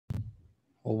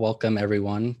Well, welcome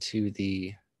everyone to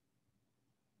the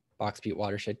Box Butte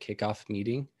Watershed Kickoff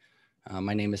meeting.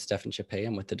 My name is Stefan Chappé.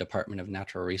 I'm with the Department of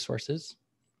Natural Resources.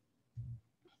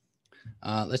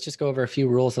 Let's just go over a few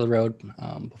rules of the road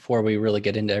before we really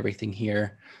get into everything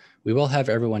here. We will have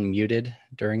everyone muted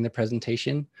during the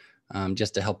presentation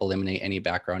just to help eliminate any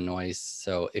background noise.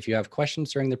 So if you have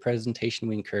questions during the presentation,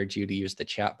 we encourage you to use the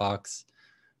chat box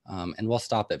and we'll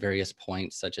stop at various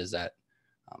points such as at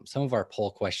some of our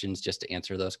poll questions just to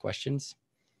answer those questions.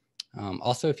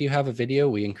 Also, if you have a video,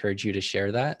 we encourage you to share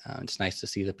that. It's nice to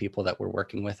see the people that we're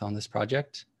working with on this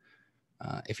project.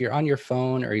 If you're on your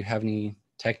phone or you have any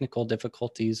technical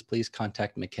difficulties, please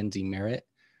contact Mackenzie Merritt.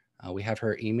 We have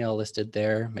her email listed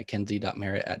there,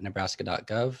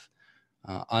 mackenzie.merritt@nebraska.gov.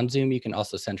 On Zoom, you can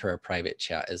also send her a private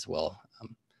chat as well.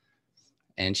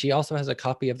 And she also has a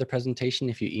copy of the presentation.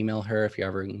 If you email her, if you're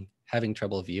ever having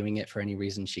trouble viewing it for any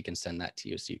reason, she can send that to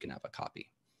you so you can have a copy.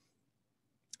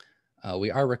 We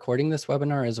are recording this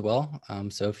webinar as well.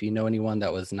 So if you know anyone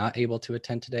that was not able to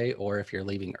attend today, or if you're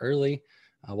leaving early,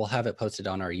 we'll have it posted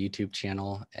on our YouTube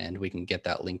channel and we can get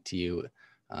that link to you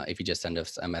if you just send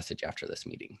us a message after this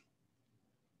meeting.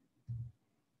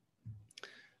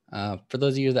 For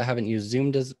those of you that haven't used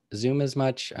Zoom as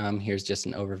much, here's just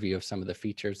an overview of some of the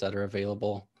features that are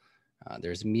available.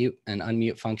 There's mute and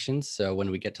unmute functions. So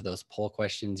when we get to those poll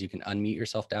questions, you can unmute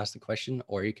yourself to ask the question,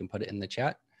 or you can put it in the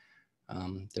chat.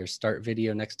 There's start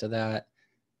video next to that.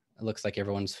 It looks like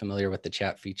everyone's familiar with the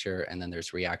chat feature. And then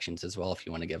there's reactions as well if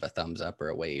you want to give a thumbs up or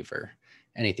a wave or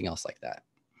anything else like that.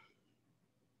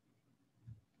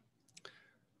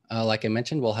 Like I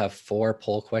mentioned, we'll have 4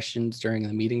 poll questions during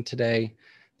the meeting today.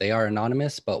 They are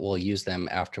anonymous, but we'll use them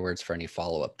afterwards for any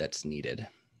follow-up that's needed.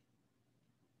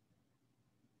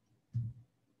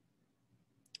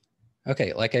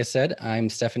 Okay, like I said, I'm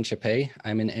Stefan Chappé.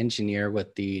 I'm an engineer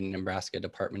with the Nebraska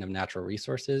Department of Natural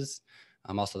Resources.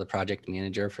 I'm also the project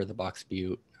manager for the Box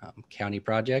Butte County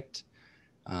project.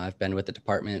 I've been with the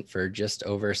department for just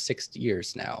over 6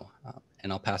 years now.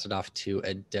 And I'll pass it off to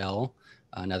Adele,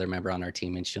 another member on our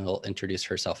team, and she'll introduce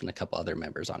herself and a couple other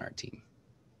members on our team.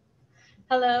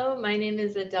 Hello, my name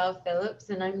is Adele Phillips,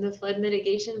 and I'm the flood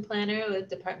mitigation planner with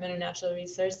Department of Natural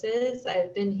Resources.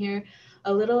 I've been here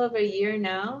a little over a year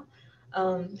now.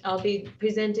 I'll be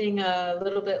presenting a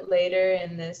little bit later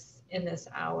in this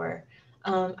hour.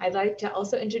 I'd like to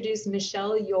also introduce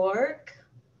Michelle York,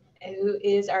 who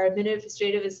is our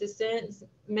administrative assistant.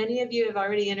 Many of you have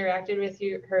already interacted with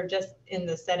her just in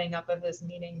the setting up of this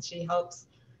meeting. She helps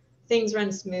things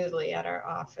run smoothly at our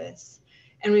office.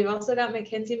 And we've also got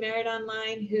Mackenzie Merritt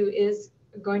online, who is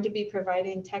going to be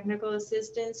providing technical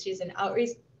assistance. She's an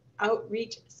outreach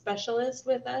specialist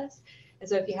with us. And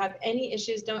so if you have any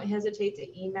issues, don't hesitate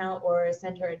to email or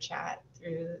send her a chat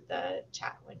through the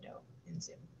chat window in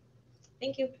Zoom.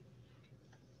 Thank you.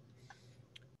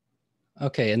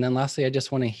 Okay, and then lastly, I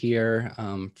just want to hear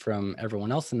from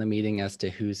everyone else in the meeting as to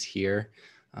who's here.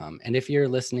 And if you're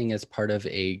listening as part of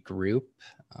a group,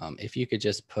 if you could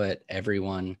just put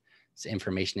everyone's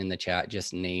information in the chat,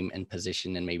 just name and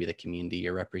position and maybe the community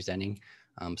you're representing,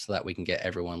 so that we can get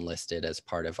everyone listed as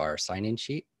part of our sign-in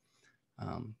sheet.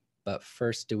 But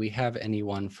first, do we have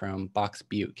anyone from Box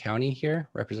Butte County here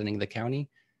representing the county?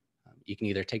 You can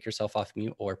either take yourself off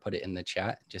mute or put it in the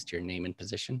chat, just your name and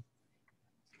position.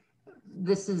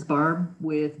 This is Barb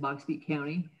with Box Butte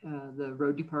County, the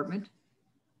road department.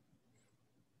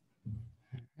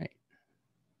 All right.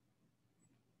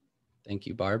 Thank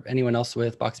you, Barb. Anyone else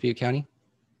with Box Butte County?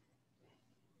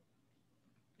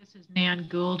 This is Nan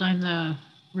Gould. I'm the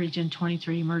Region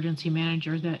 23 Emergency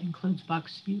Manager that includes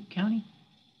Box Butte County.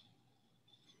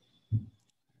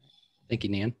 Thank you,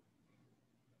 Nan.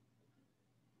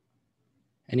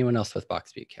 Anyone else with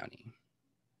Box Butte County?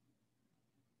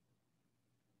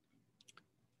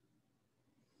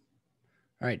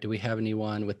 All right, do we have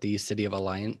anyone with the City of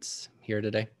Alliance here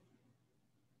today?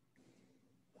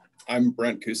 I'm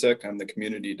Brent Kusek. I'm the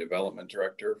Community Development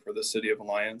Director for the City of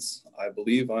Alliance. I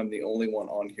believe I'm the only one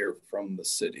on here from the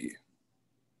city.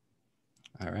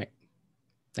 All right,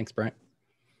 thanks, Brent.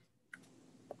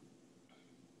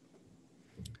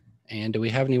 And do we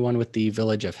have anyone with the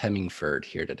Village of Hemingford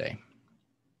here today?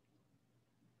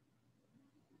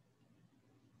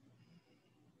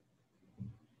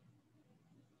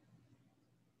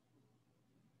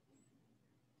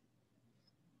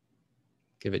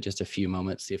 Give it just a few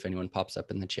moments, see if anyone pops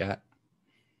up in the chat.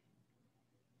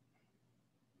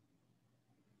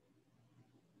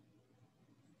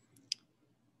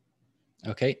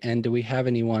 Okay, and do we have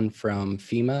anyone from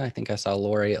FEMA? I think I saw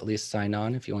Lori at least sign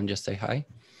on, if you want to just say hi.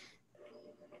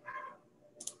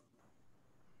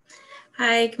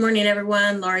 Hi, good morning,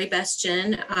 everyone. Laurie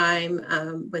Bestien.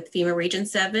 I'm with FEMA Region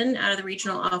 7 out of the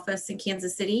regional office in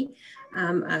Kansas City.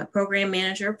 I'm a program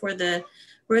manager for the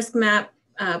Risk Map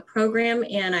program,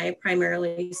 and I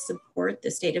primarily support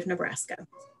the state of Nebraska.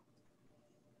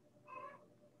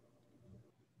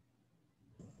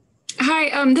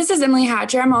 Hi, this is Emily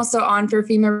Hatcher. I'm also on for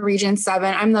FEMA Region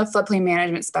 7. I'm the floodplain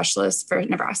management specialist for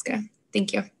Nebraska.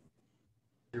 Thank you.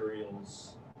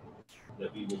 Materials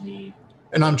that we would need.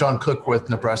 And I'm John Cook with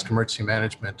Nebraska Emergency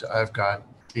Management. I've got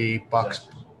the Box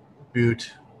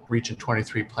Butte Region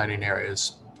 23 planning area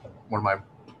is one of my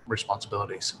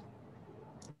responsibilities.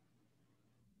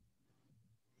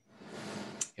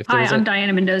 Hi, I'm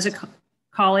Diana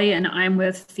Mendoza-Colley, and I'm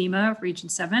with FEMA Region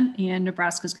 7, and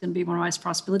Nebraska is going to be one of my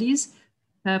responsibilities.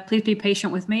 Please be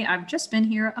patient with me. I've just been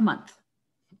here a month.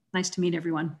 Nice to meet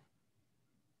everyone.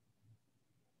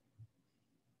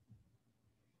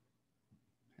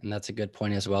 And that's a good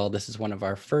point as well. This is one of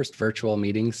our first virtual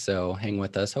meetings, so hang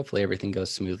with us. Hopefully everything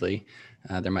goes smoothly.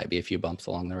 There might be a few bumps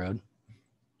along the road.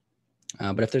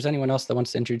 But if there's anyone else that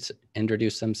wants to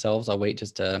introduce themselves, I'll wait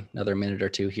just another minute or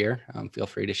two here. Feel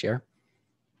free to share.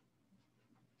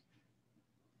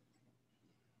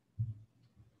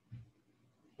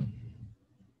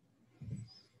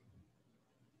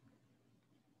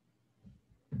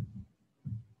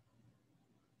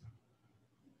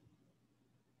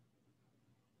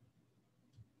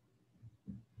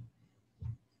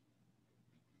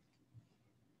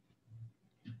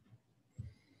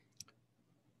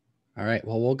 All right,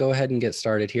 well, we'll go ahead and get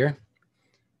started here.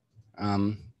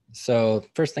 So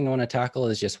first thing I want to tackle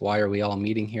is just why are we all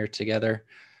meeting here together?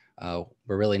 We're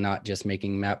really not just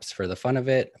making maps for the fun of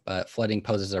it, but flooding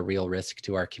poses a real risk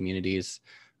to our communities.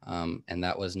 And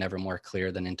that was never more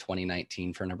clear than in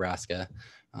 2019 for Nebraska.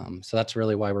 So that's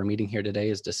really why we're meeting here today,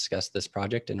 is discuss this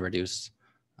project and reduce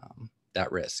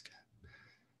that risk.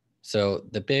 So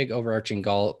the big overarching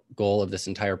goal of this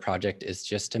entire project is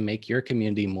just to make your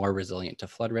community more resilient to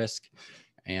flood risk.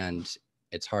 And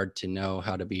it's hard to know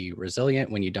how to be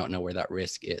resilient when you don't know where that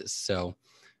risk is. So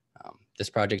this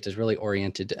project is really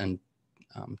oriented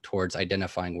towards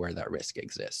identifying where that risk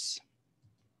exists.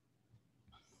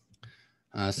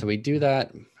 So we do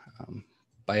that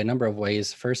by a number of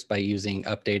ways. First, by using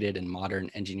updated and modern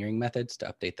engineering methods to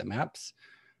update the maps.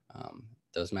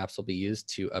 Those maps will be used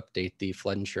to update the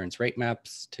flood insurance rate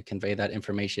maps to convey that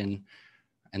information.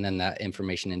 And then that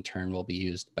information in turn will be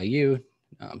used by you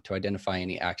to identify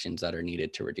any actions that are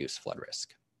needed to reduce flood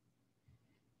risk.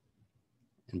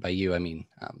 And by you, I mean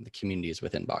the communities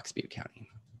within Box Butte County.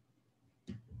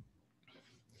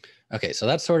 Okay, so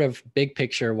that's sort of big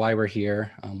picture why we're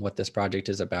here, what this project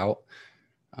is about.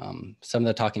 Some of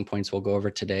the talking points we'll go over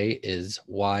today is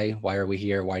why are we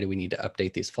here? Why do we need to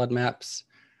update these flood maps?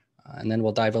 And then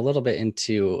we'll dive a little bit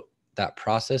into that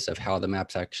process of how the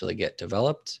maps actually get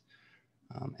developed.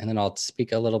 And then I'll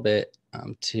speak a little bit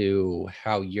to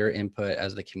how your input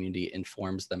as the community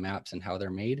informs the maps and how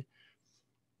they're made.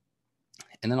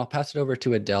 And then I'll pass it over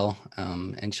to Adele,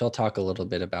 and she'll talk a little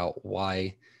bit about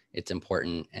why it's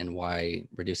important and why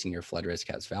reducing your flood risk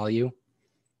has value.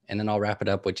 And then I'll wrap it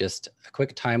up with just a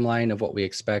quick timeline of what we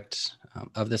expect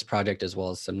of this project, as well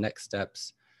as some next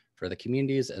steps for the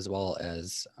communities, as well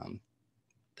as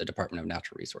the Department of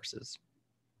Natural Resources.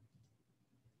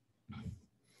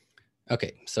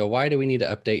 Okay, so why do we need to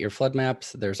update your flood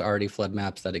maps? There's already flood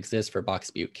maps that exist for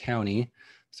Box Butte County.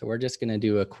 So we're just gonna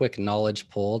do a quick knowledge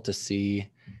poll to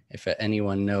see if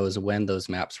anyone knows when those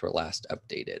maps were last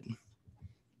updated.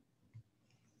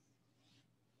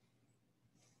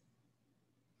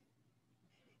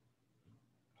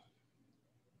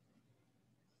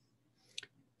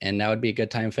 And now would be a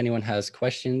good time if anyone has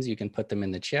questions, you can put them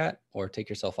in the chat or take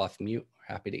yourself off mute.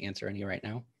 Happy to answer any right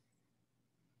now.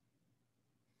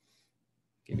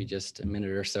 Give you just a minute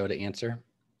or so to answer.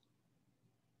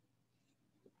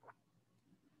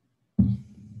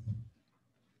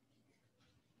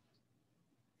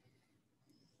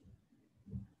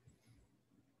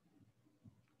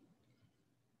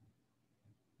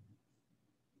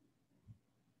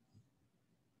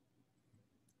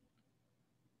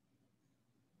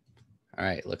 All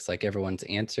right, looks like everyone's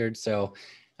answered. So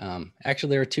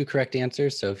actually there are two correct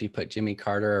answers. So if you put Jimmy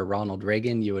Carter or Ronald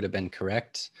Reagan, you would have been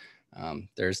correct.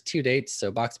 There's two dates.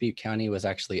 So Box Butte County was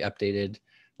actually updated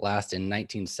last in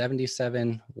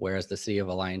 1977, whereas the city of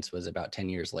Alliance was about 10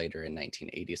 years later in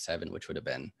 1987, which would have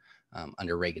been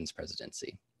under Reagan's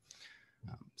presidency.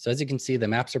 So as you can see, the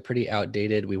maps are pretty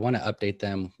outdated. We want to update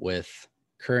them with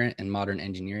current and modern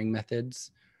engineering methods.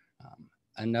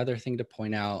 Another thing to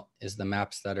point out is the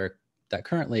maps that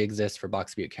currently exist for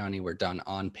Box Butte County were done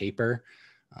on paper.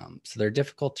 So they're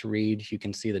difficult to read. You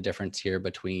can see the difference here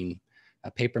between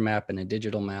a paper map and a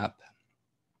digital map.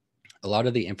 A lot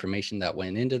of the information that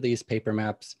went into these paper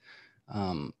maps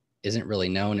isn't really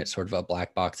known. It's sort of a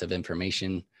black box of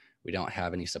information. We don't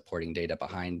have any supporting data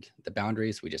behind the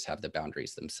boundaries. We just have the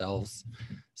boundaries themselves.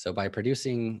 So by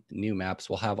producing new maps,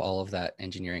 we'll have all of that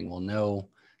engineering. We'll know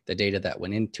the data that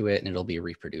went into it, and it'll be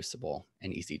reproducible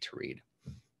and easy to read.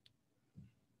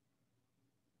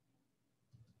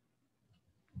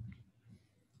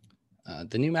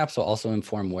 The new maps will also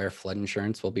inform where flood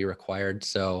insurance will be required.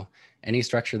 So any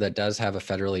structure that does have a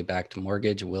federally backed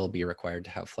mortgage will be required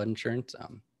to have flood insurance.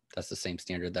 That's the same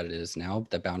standard that it is now.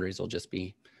 The boundaries will just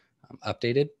be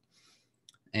updated.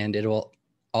 And it will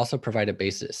also provide a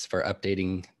basis for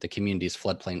updating the community's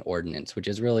floodplain ordinance, which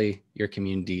is really your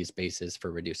community's basis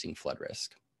for reducing flood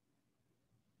risk.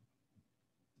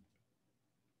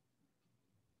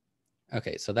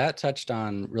 Okay, so that touched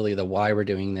on really the why we're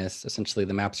doing this. Essentially,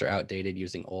 the maps are outdated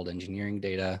using old engineering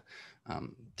data.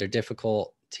 They're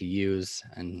difficult to use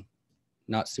and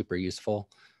not super useful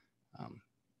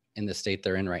in the state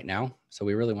they're in right now. So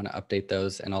we really want to update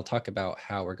those, and I'll talk about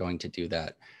how we're going to do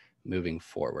that moving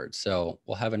forward. So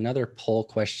we'll have another poll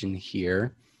question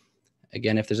here.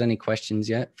 Again, if there's any questions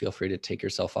yet, feel free to take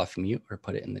yourself off mute or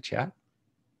put it in the chat.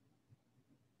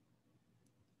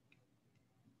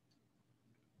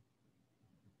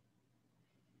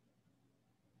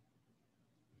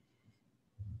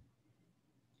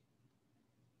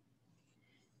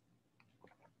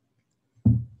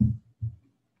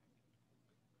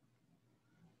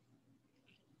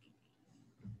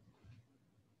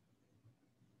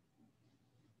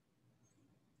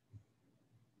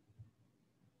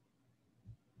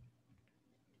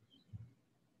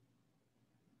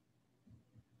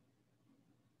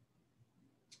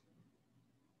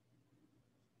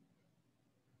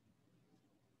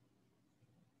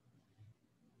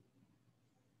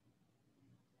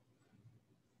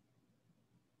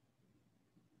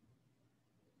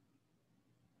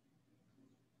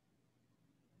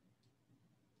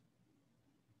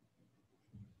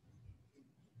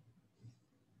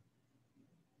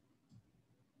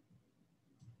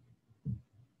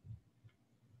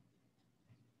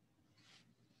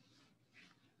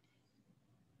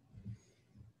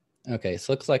 Okay,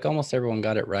 so looks like almost everyone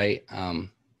got it right.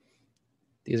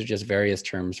 These are just various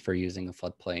terms for using a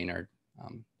floodplain or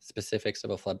specifics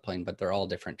of a floodplain, but they're all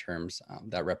different terms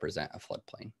that represent a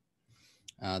floodplain.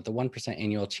 The 1%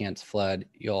 annual chance flood,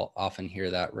 you'll often hear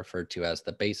that referred to as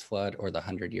the base flood or the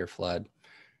 100-year flood.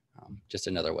 Just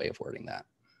another way of wording that.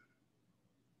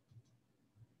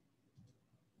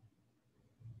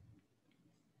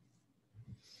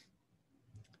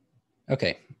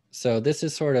 Okay, so this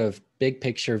is sort of big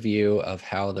picture view of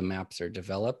how the maps are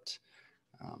developed.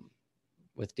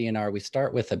 With DNR, we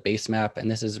start with a base map,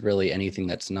 and this is really anything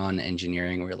that's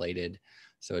non-engineering related.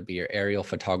 So it'd be your aerial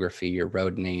photography, your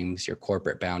road names, your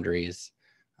corporate boundaries,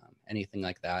 anything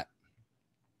like that.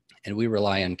 And we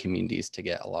rely on communities to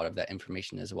get a lot of that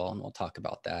information as well, and we'll talk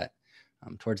about that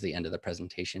towards the end of the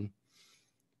presentation.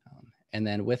 And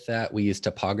then with that, we use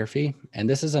topography. And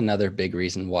this is another big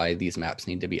reason why these maps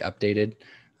need to be updated.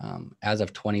 As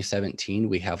of 2017,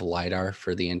 we have LiDAR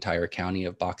for the entire county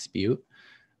of Box Butte.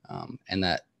 And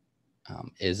that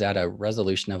is at a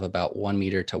resolution of about 1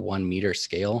 meter to 1 meter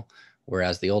scale,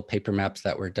 whereas the old paper maps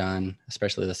that were done,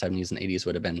 especially the 70s and 80s,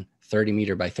 would have been 30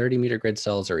 meter by 30 meter grid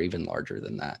cells or even larger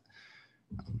than that.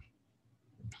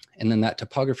 And then that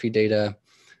topography data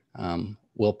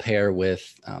will pair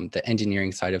with the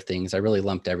engineering side of things. I really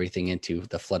lumped everything into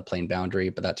the floodplain boundary,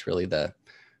 but that's really the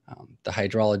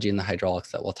hydrology and the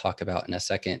hydraulics that we'll talk about in a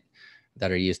second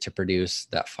that are used to produce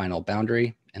that final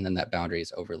boundary. And then that boundary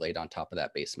is overlaid on top of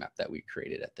that base map that we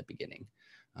created at the beginning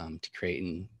to create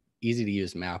an easy to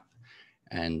use map.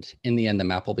 And in the end, the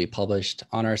map will be published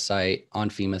on our site, on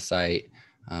FEMA site,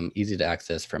 easy to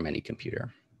access from any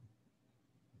computer.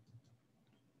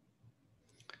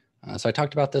 So I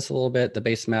talked about this a little bit, the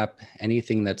base map,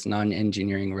 anything that's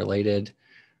non-engineering related.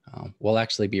 We'll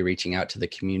actually be reaching out to the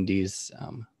communities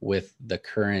with the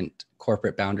current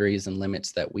corporate boundaries and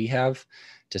limits that we have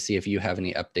to see if you have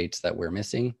any updates that we're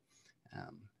missing.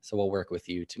 So we'll work with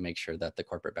you to make sure that the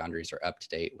corporate boundaries are up to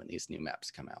date when these new maps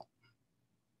come out.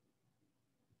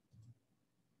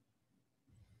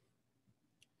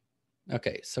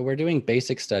 Okay, so we're doing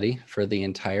basic study for the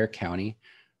entire county.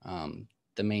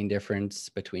 The main difference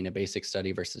between a basic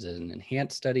study versus an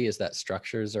enhanced study is that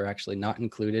structures are actually not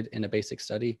included in a basic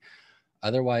study.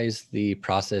 Otherwise, the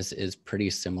process is pretty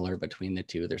similar between the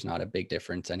two. There's not a big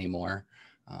difference anymore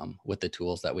with the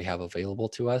tools that we have available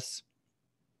to us.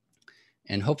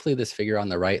 And hopefully this figure on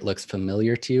the right looks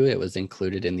familiar to you. It was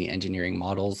included in the engineering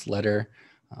models letter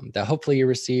that hopefully you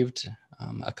received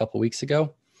a couple weeks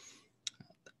ago.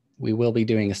 We will be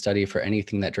doing a study for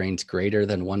anything that drains greater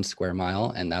than 1 square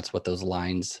mile, and that's what those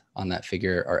lines on that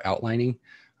figure are outlining.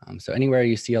 So anywhere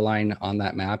you see a line on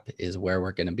that map is where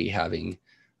we're going to be having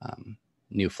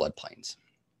new floodplains.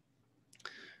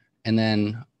 And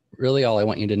then really all I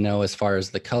want you to know as far as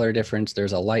the color difference,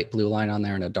 there's a light blue line on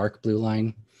there and a dark blue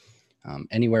line.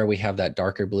 Anywhere we have that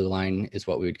darker blue line is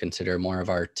what we would consider more of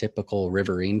our typical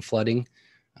riverine flooding.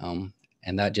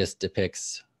 And that just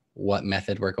depicts what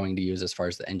method we're going to use as far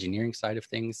as the engineering side of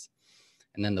things.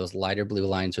 And then those lighter blue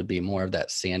lines would be more of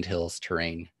that sandhills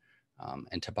terrain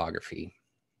and topography.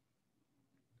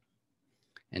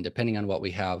 And depending on what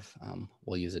we have,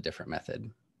 we'll use a different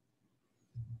method.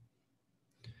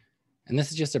 And this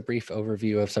is just a brief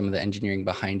overview of some of the engineering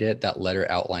behind it. That letter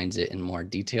outlines it in more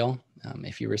detail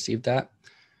if you received that.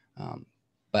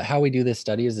 But how we do this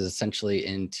study is essentially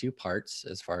in 2 parts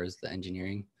as far as the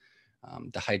engineering.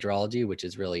 The hydrology, which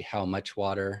is really how much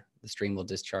water the stream will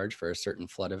discharge for a certain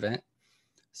flood event.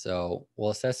 So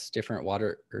we'll assess different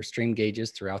water or stream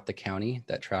gauges throughout the county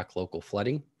that track local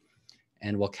flooding.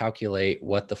 And we'll calculate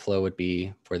what the flow would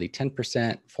be for the 10%,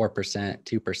 4%,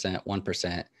 2%,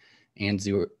 1%, and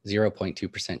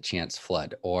 0.2% chance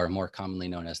flood, or more commonly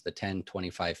known as the 10,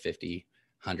 25, 50,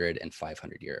 100, and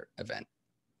 500 year event.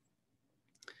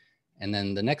 And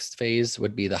then the next phase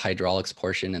would be the hydraulics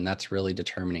portion, and that's really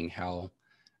determining how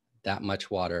that much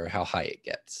water, how high it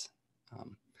gets.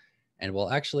 And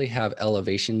we'll actually have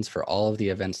elevations for all of the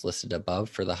events listed above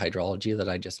for the hydrology that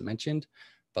I just mentioned,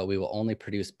 but we will only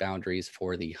produce boundaries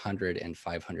for the 100 and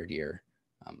 500 year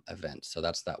events. So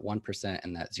that's that 1%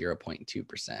 and that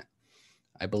 0.2%.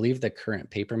 I believe the current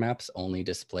paper maps only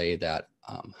display that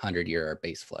 100 year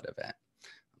base flood event.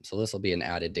 So this will be an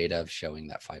added data of showing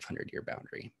that 500 year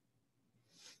boundary.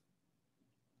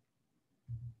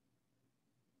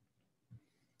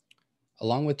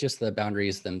 Along with just the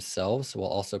boundaries themselves, we'll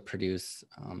also produce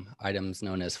items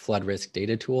known as flood risk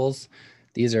data tools.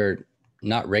 These are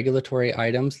not regulatory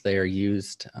items. They are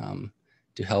used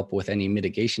to help with any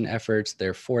mitigation efforts.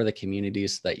 They're for the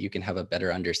communities so that you can have a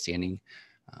better understanding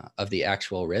of the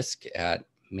actual risk at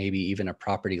maybe even a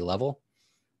property level.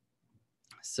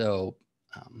 So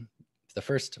the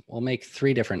first, we'll make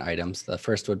 3 different items. The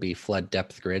first would be flood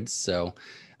depth grids. So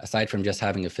aside from just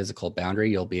having a physical boundary,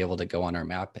 you'll be able to go on our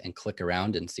map and click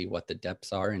around and see what the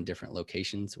depths are in different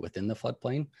locations within the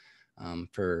floodplain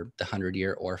for the 100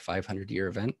 year or 500 year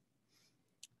event.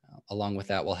 Along with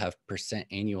that, we'll have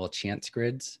 % annual chance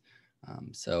grids.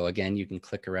 So again, you can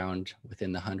click around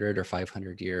within the 100 or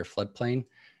 500 year floodplain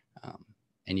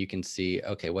and you can see,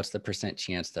 okay, what's the %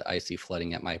 chance that I see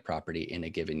flooding at my property in a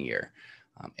given year?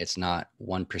 It's not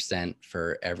 1%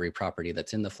 for every property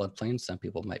that's in the floodplain. Some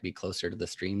people might be closer to the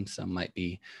stream. Some might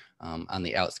be on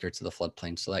the outskirts of the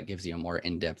floodplain. So that gives you a more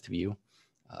in-depth view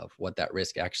of what that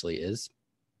risk actually is.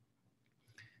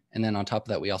 And then on top of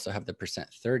that, we also have the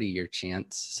 % 30 year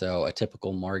chance. So a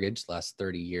typical mortgage lasts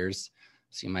 30 years.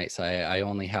 So you might say, I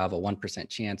only have a 1%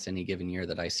 chance any given year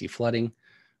that I see flooding.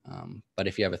 But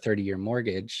if you have a 30-year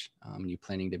mortgage, you're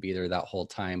planning to be there that whole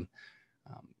time,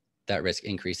 that risk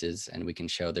increases, and we can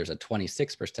show there's a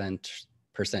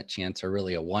 26% chance, or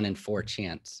really a 1 in 4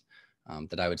 chance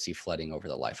that I would see flooding over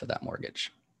the life of that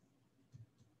mortgage.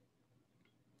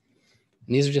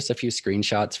 And these are just a few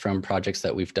screenshots from projects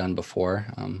that we've done before,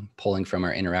 pulling from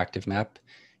our interactive map.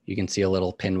 You can see a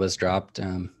little pin was dropped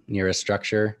near a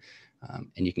structure,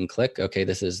 and you can click, okay,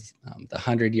 this is the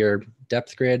 100-year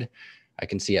depth grid. I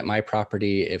can see at my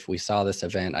property, if we saw this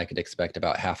event, I could expect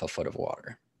about ½ a foot of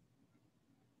water.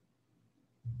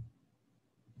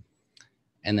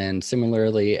 And then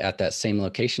similarly at that same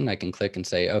location, I can click and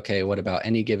say, okay, what about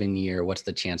any given year? What's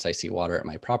the chance I see water at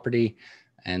my property?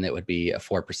 And it would be a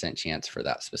 4% chance for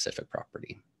that specific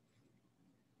property.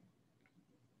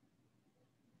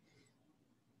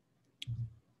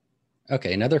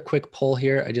 Okay, another quick poll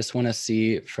here. I just want to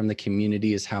see from the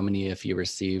community is how many of you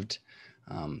received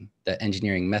the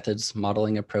engineering methods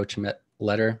modeling approach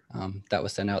letter that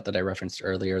was sent out that I referenced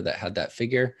earlier that had that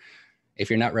figure. If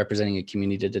you're not representing a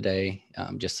community today,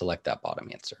 just select that bottom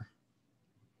answer.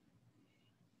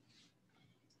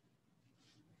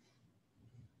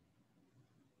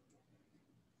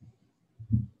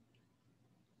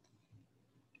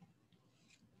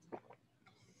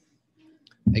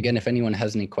 Again, if anyone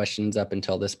has any questions up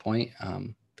until this point,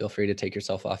 feel free to take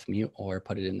yourself off mute or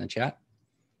put it in the chat.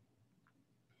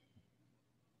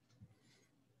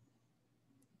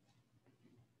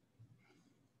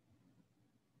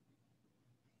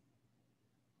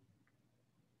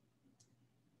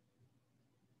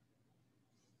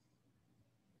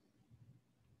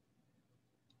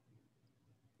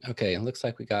 Okay, it looks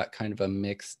like we got kind of a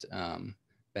mixed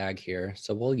bag here.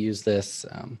 So we'll use this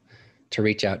to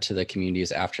reach out to the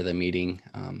communities after the meeting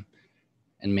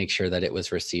and make sure that it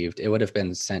was received. It would have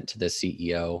been sent to the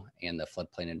CEO and the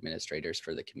floodplain administrators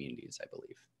for the communities, I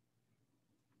believe.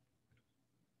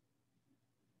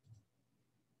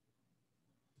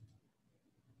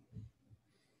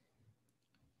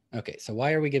 Okay, so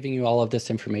why are we giving you all of this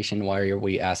information? Why are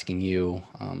we asking you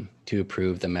to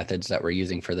approve the methods that we're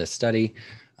using for this study?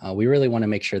 We really want to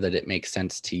make sure that it makes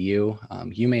sense to you.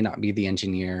 You may not be the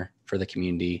engineer for the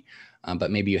community,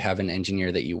 but maybe you have an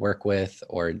engineer that you work with,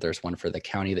 or there's one for the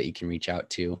county that you can reach out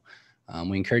to.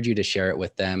 We encourage you to share it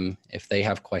with them. If they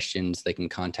have questions, they can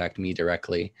contact me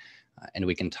directly and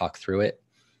we can talk through it.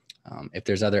 If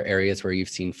there's other areas where you've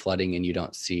seen flooding and you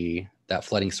don't see that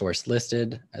flooding source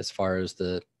listed as far as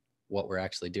what we're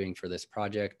actually doing for this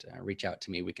project, reach out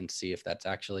to me. We can see if that's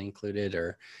actually included,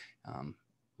 or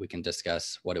we can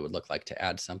discuss what it would look like to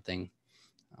add something.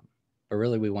 But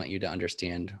really, we want you to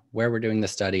understand where we're doing the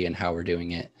study and how we're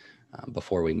doing it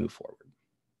before we move forward.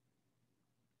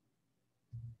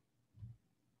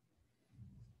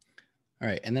 All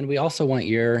right, and then we also want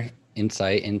your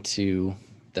insight into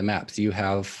the maps. You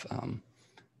have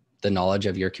the knowledge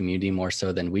of your community more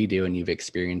so than we do, and you've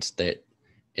experienced it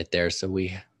there. So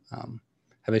we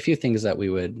have a few things that we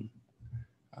would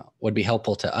be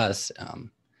helpful to us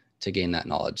to gain that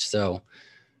knowledge. So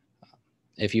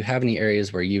if you have any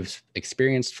areas where you've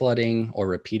experienced flooding or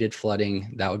repeated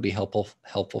flooding, that would be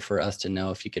helpful for us to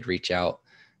know. If you could reach out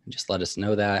and just let us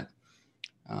know that.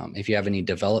 If you have any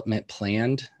development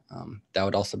planned, that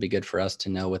would also be good for us to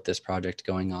know with this project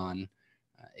going on.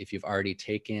 If you've already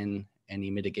taken any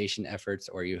mitigation efforts,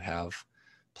 or you have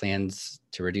plans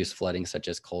to reduce flooding, such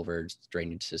as culverts,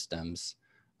 drainage systems,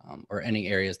 or any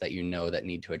areas that you know that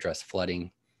need to address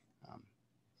flooding.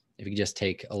 If you just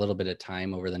take a little bit of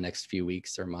time over the next few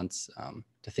weeks or months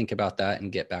to think about that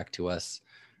and get back to us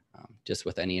just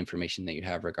with any information that you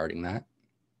have regarding that.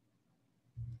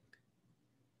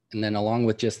 And then along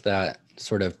with just that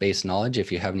sort of base knowledge,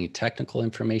 if you have any technical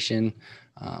information,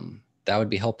 that would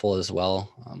be helpful as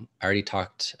well. I already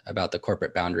talked about the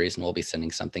corporate boundaries, and we'll be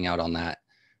sending something out on that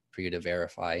for you to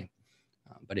verify.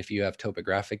 But if you have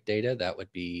topographic data, that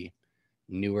would be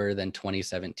newer than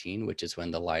 2017, which is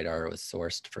when the LiDAR was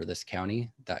sourced for this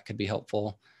county. That could be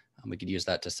helpful. We could use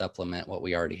that to supplement what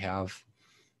we already have.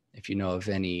 If you know of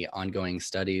any ongoing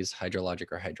studies,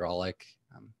 hydrologic or hydraulic,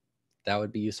 that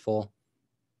would be useful.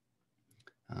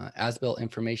 As-built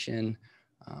information.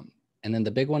 And then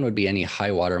the big one would be any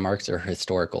high water marks or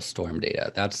historical storm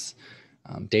data. That's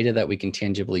data that we can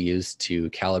tangibly use to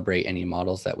calibrate any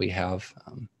models that we have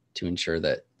to ensure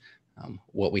that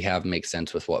what we have makes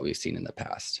sense with what we've seen in the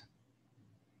past.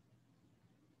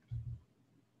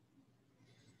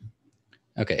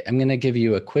 Okay, I'm gonna give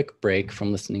you a quick break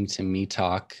from listening to me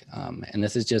talk. And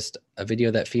this is just a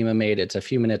video that FEMA made. It's a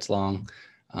few minutes long,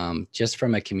 just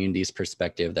from a community's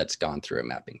perspective that's gone through a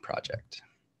mapping project.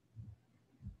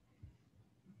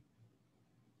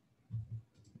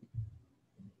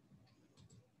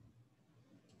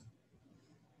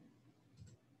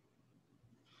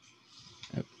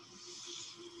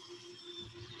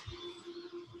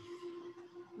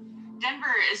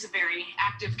 Denver is a very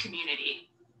active community.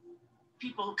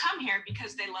 People come here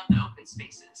because they love the open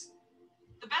spaces.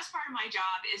 The best part of my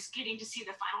job is getting to see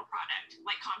the final product,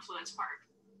 like Confluence Park.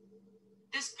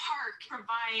 This park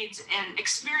provides an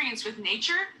experience with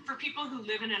nature for people who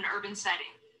live in an urban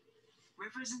setting.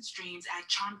 Rivers and streams add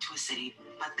charm to a city,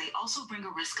 but they also bring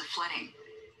a risk of flooding.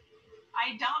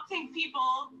 I don't think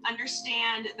people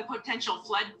understand the potential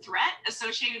flood threat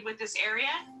associated with this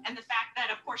area, and the fact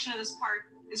that a portion of this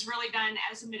park is really done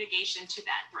as a mitigation to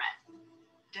that threat.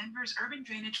 Denver's Urban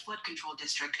Drainage Flood Control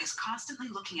District is constantly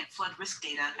looking at flood risk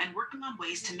data and working on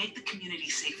ways to make the community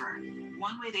safer.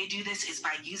 One way they do this is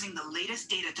by using the latest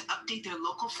data to update their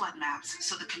local flood maps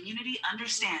so the community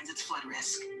understands its flood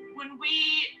risk. When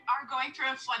we are going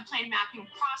through a floodplain mapping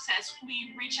process,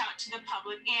 we reach out to the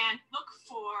public and look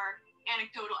for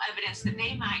anecdotal evidence that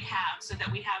they might have so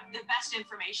that we have the best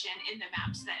information in the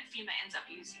maps that FEMA ends up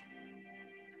using.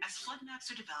 As flood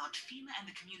maps are developed, FEMA and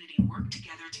the community work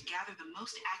together to gather the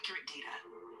most accurate data.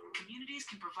 Communities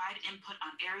can provide input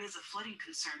on areas of flooding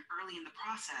concern early in the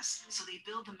process, so they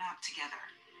build the map together.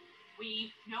 We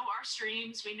know our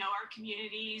streams, we know our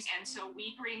communities, and so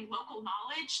we bring local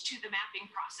knowledge to the mapping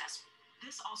process.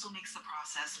 This also makes the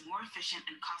process more efficient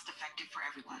and cost-effective for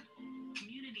everyone.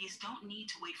 Communities don't need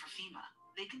to wait for FEMA.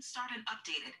 They can start and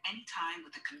update at any time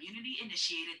with a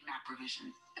community-initiated map revision.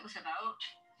 It was about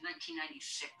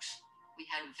 1996. We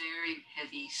had very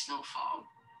heavy snowfall.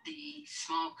 the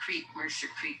small creek, Mercer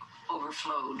Creek,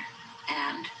 overflowed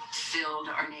and filled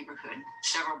our neighborhood,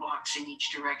 several blocks in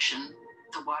each direction.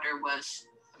 The water was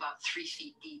about 3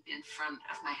 feet deep in front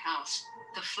of my house.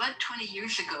 The flood 20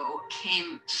 years ago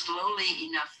came slowly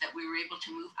enough that we were able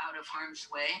to move out of harm's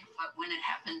way. But when it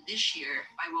happened this year,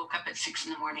 I woke up at 6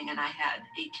 in the morning and I had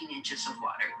 18 inches of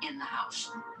water in the house.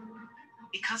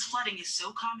 Because flooding is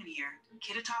so common here,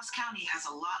 Kittitas County has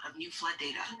a lot of new flood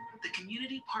data. The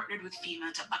community partnered with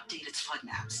FEMA to update its flood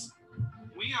maps.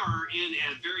 We are in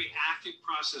a very active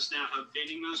process now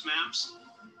updating those maps.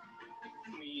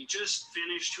 We just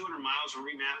finished 200 miles of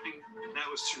remapping.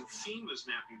 That was through FEMA's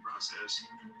mapping process.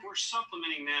 We're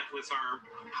supplementing that with our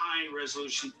high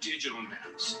resolution digital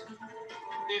maps.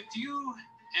 If you,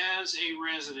 as a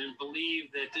resident,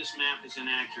 believe that this map is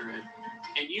inaccurate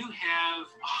and you have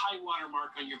a high water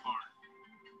mark on your barn,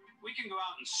 we can go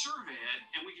out and survey it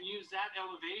and we can use that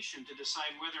elevation to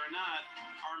decide whether or not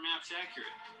our map's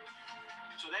accurate.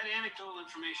 So that anecdotal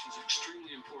information is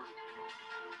extremely important.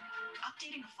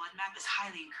 Updating a flood map is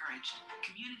highly encouraged.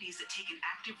 Communities that take an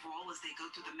active role as they go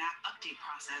through the map update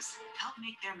process help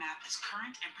make their map as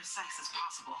current and precise as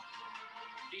possible.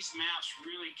 These maps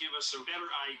really give us a better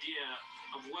idea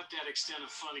of what that extent of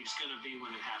flooding is going to be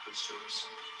when it happens to us.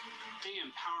 They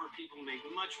empower people to make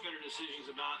much better decisions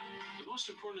about the most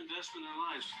important investment in their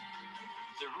lives,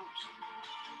 their homes.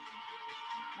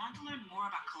 Want to learn more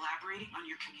about collaborating on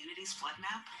your community's flood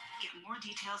map? Get more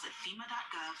details at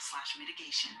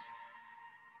fema.gov/mitigation.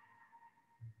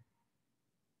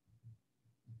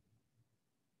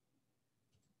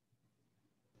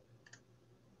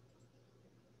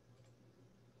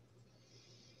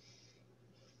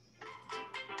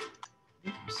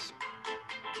 Oops.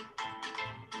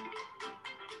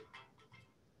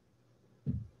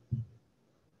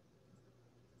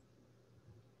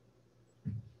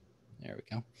 There we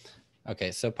go.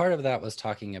 Okay, so part of that was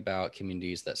talking about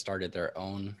communities that started their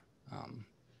own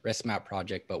risk map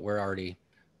project, but we're already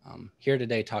here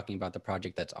today talking about the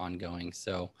project that's ongoing.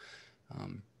 So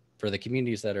for the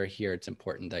communities that are here, it's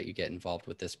important that you get involved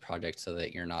with this project so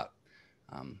that you're not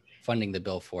funding the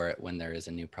bill for it when there is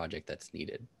a new project that's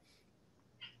needed.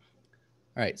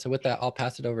 All right, so with that, I'll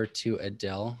pass it over to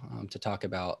Adele to talk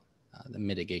about the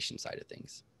mitigation side of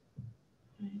things.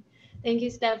 Thank you,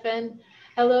 Stefan.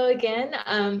 Hello again.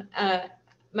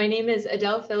 My name is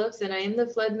Adele Phillips, and I am the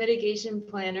Flood Mitigation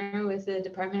Planner with the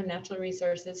Department of Natural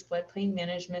Resources Floodplain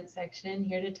Management Section,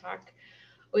 here to talk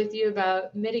with you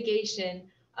about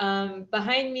mitigation.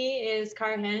 Behind me is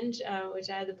Carhenge, which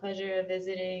I had the pleasure of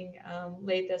visiting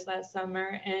late this last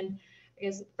summer. And I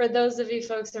guess for those of you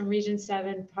folks from Region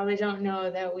 7 probably don't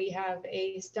know that we have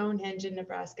a Stonehenge in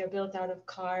Nebraska built out of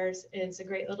cars. It's a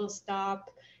great little stop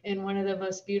in one of the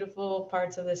most beautiful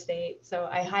parts of the state. So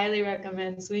I highly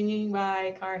recommend swinging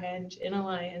by Carhenge in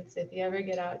Alliance if you ever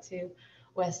get out to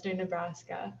Western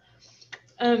Nebraska.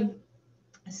 My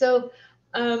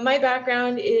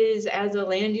background is as a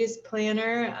land use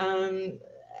planner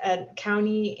at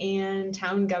county and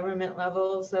town government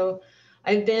level. So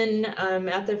I've been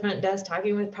at the front desk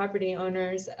talking with property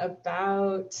owners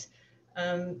about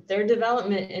their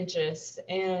development interests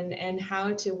and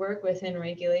how to work within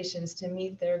regulations to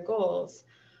meet their goals.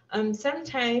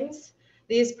 Sometimes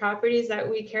these properties that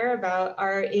we care about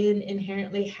are in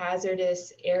inherently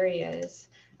hazardous areas.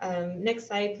 Next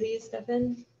slide, please,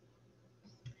 Stefan.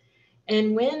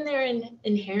 And when they're in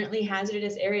inherently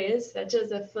hazardous areas, such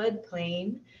as a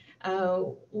floodplain,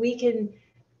 we can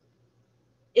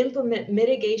implement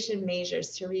mitigation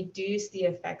measures to reduce the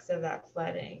effects of that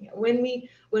flooding. When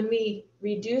we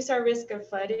reduce our risk of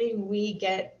flooding, we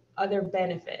get other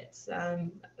benefits.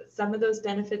 Some of those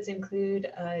benefits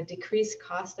include decreased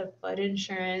cost of flood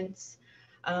insurance.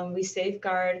 We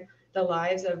safeguard the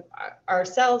lives of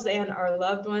ourselves and our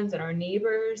loved ones and our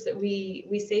neighbors.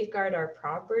 We safeguard our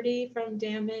property from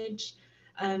damage.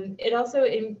 It also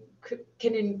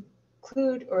can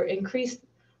include or increase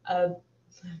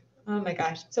oh my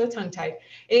gosh, so tongue-tied.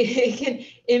 It can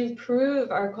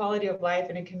improve our quality of life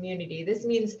in a community. This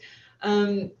means,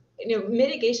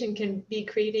 mitigation can be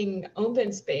creating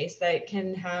open space that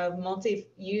can have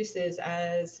multi-uses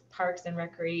as parks and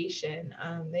recreation.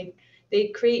 They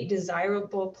create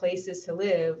desirable places to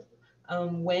live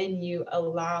when you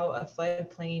allow a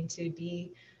floodplain to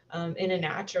be in a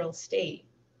natural state.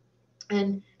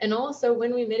 And also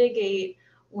when we mitigate,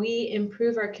 we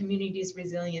improve our community's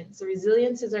resilience. So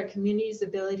resilience is our community's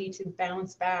ability to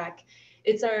bounce back.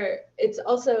 It's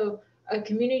also a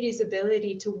community's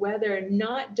ability to weather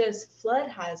not just flood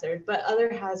hazard, but other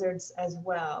hazards as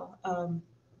well.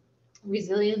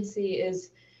 Resiliency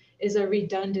is a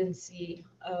redundancy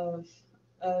of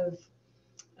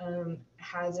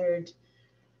hazard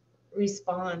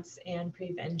response and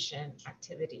prevention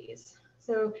activities.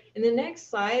 So in the next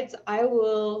slides, I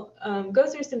will go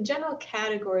through some general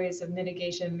categories of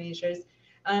mitigation measures.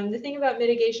 The thing about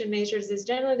mitigation measures is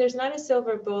generally there's not a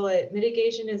silver bullet.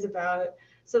 Mitigation is about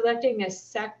selecting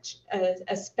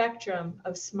a spectrum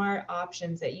of smart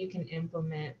options that you can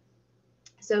implement.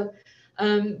 So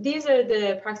these are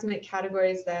the approximate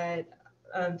categories that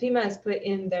FEMA has put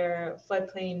in their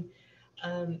floodplain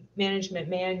management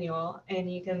manual,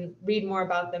 and you can read more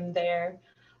about them there.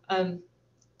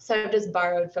 So I've just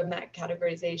borrowed from that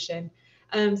categorization.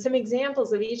 Some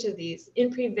examples of each of these.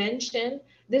 In prevention,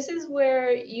 this is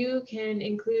where you can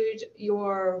include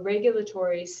your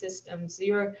regulatory systems,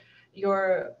 your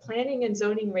planning and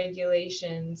zoning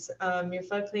regulations, your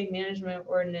floodplain management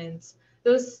ordinance,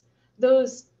 those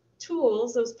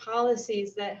tools, those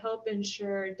policies that help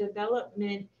ensure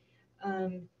development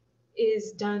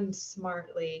is done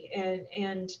smartly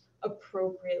and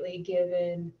appropriately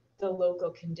given the local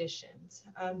conditions.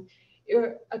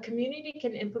 A community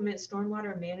can implement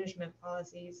stormwater management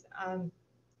policies.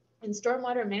 In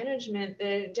stormwater management,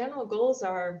 the general goals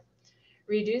are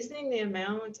reducing the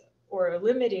amount or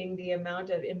limiting the amount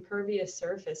of impervious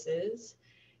surfaces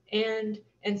and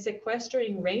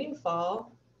sequestering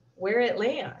rainfall where it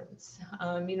lands,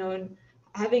 you know, and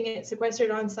having it sequestered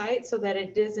on site so that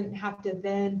it doesn't have to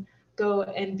then go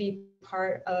and be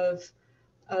part of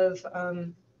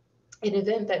an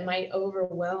event that might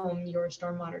overwhelm your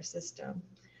stormwater system.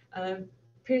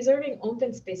 Preserving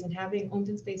open space and having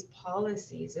open space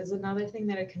policies is another thing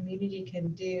that a community can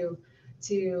do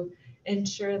to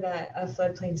ensure that a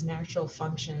floodplain's natural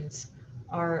functions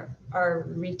are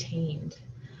retained.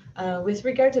 With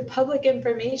regard to public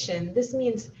information, this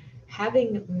means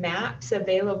having maps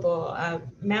available,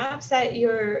 maps at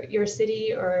your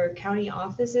city or county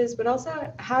offices, but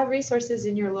also have resources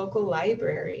in your local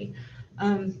library.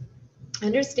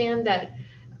 Understand that,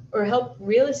 or help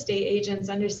real estate agents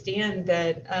understand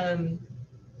that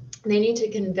they need to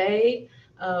convey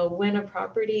when a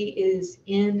property is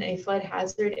in a flood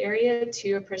hazard area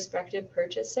to a prospective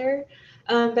purchaser,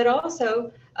 but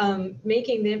also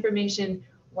making the information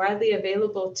widely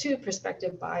available to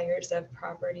prospective buyers of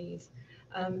properties.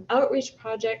 Outreach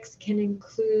projects can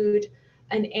include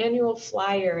an annual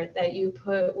flyer that you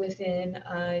put within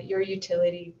your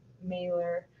utility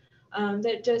mailer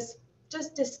that just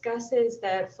discusses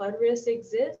that flood risk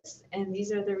exists, and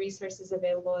these are the resources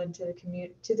available to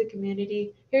the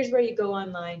community. Here's where you go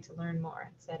online to learn more,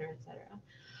 et cetera, et cetera.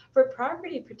 For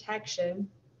property protection,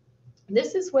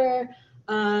 this is where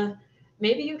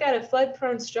maybe you've got a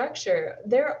flood-prone structure.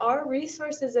 There are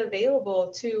resources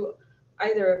available to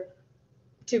either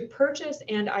purchase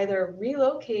and either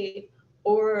relocate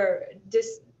or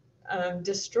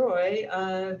destroy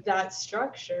that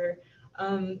structure.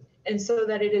 And so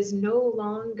that it is no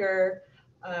longer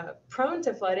prone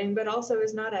to flooding, but also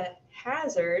is not a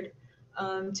hazard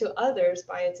to others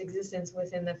by its existence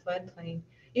within the floodplain.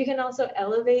 You can also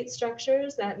elevate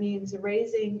structures. That means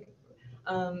raising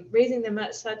them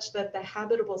up such that the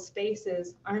habitable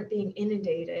spaces aren't being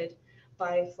inundated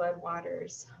by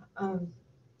floodwaters.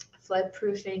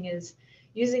 Floodproofing is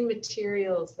using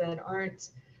materials that aren't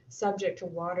subject to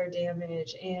water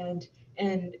damage and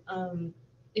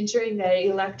ensuring that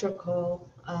electrical,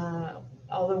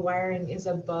 all the wiring is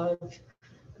above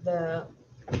the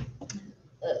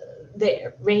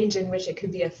range in which it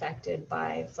could be affected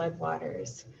by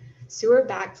floodwaters. Sewer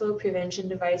backflow prevention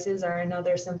devices are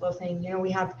another simple thing. You know,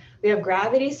 we have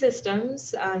gravity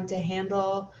systems to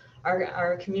handle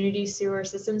our community sewer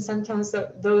systems. Sometimes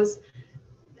those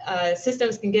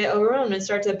systems can get overwhelmed and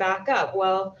start to back up.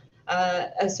 Well,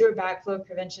 a sewer backflow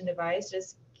prevention device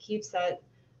just keeps that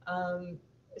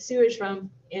sewage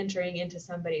from entering into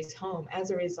somebody's home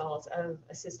as a result of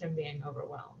a system being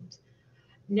overwhelmed.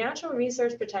 Natural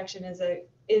resource protection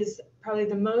is probably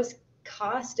the most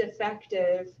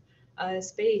cost-effective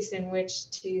space in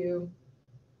which to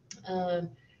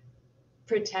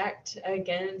protect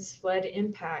against flood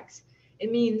impacts.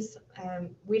 It means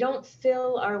we don't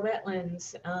fill our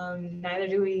wetlands, neither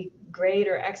do we grade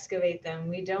or excavate them.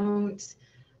 We don't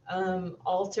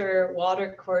alter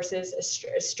water courses,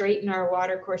 straighten our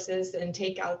water courses and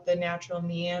take out the natural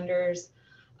meanders.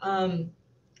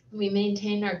 We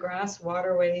maintain our grass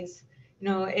waterways. You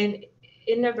know, in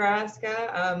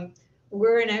Nebraska,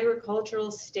 we're an agricultural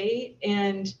state,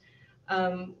 and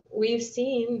we've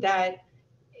seen that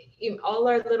all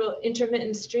our little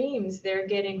intermittent streams, they're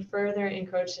getting further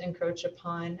encroached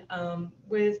upon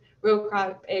with row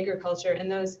crop agriculture, and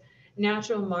those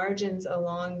natural margins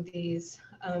along these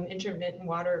intermittent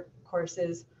water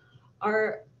courses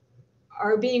are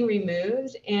are being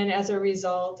removed, and as a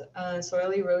result,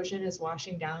 soil erosion is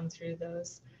washing down through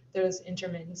those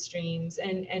intermittent streams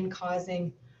and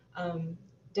causing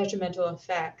detrimental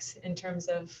effects in terms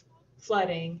of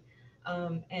flooding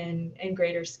and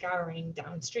greater scouring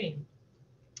downstream.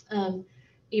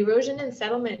 Erosion and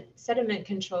sediment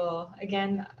control,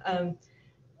 again,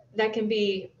 that can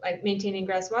be like maintaining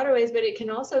grass waterways, but it can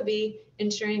also be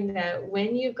ensuring that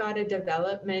when you've got a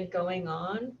development going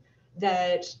on,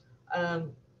 that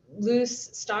loose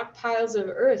stockpiles of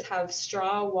earth have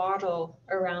straw wattle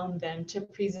around them to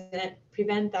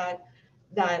prevent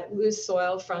that loose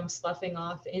soil from sloughing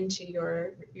off into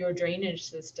your drainage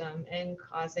system and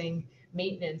causing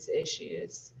maintenance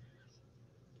issues.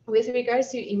 With regards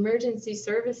to emergency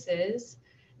services,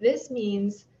 this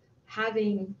means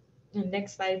having,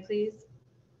 next slide, please.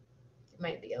 It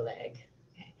might be a lag.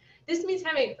 Okay. This means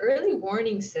having early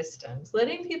warning systems,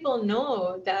 letting people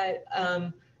know that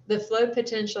the flood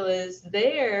potential is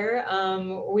there.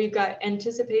 We've got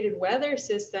anticipated weather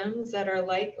systems that are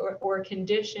like, or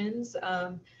conditions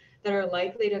that are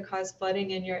likely to cause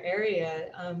flooding in your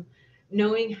area.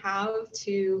 Knowing how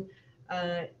to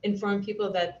inform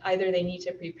people that either they need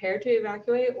to prepare to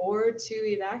evacuate or to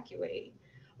evacuate.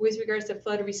 With regards to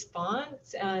flood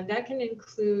response, that can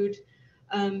include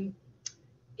in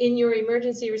your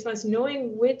emergency response,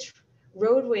 knowing which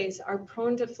roadways are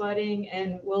prone to flooding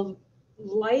and will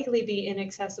likely be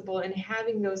inaccessible and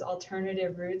having those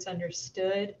alternative routes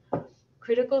understood.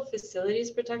 Critical facilities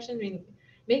protection, I mean,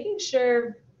 making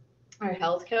sure our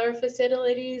healthcare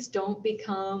facilities don't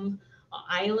become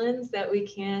islands that we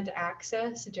can't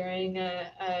access during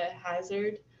a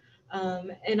hazard,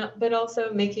 but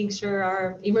also making sure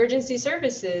our emergency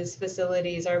services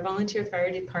facilities, our volunteer fire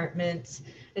departments,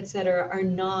 et cetera, are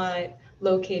not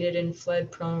located in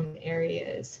flood-prone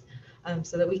areas,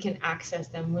 so that we can access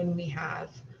them when we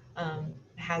have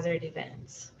hazard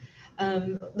events.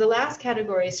 The last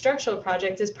category, structural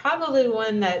projects, is probably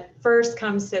one that first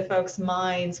comes to folks'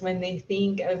 minds when they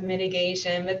think of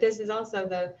mitigation, but this is also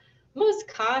the most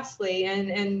costly and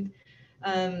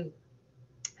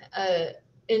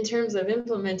in terms of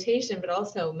implementation, but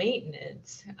also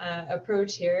maintenance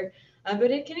approach here.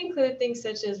 But it can include things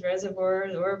such as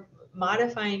reservoirs or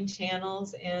modifying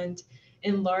channels and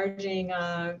enlarging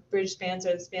bridge spans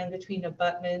or the span between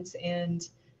abutments and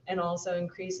also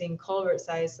increasing culvert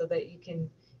size so that you can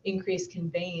increase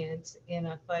conveyance in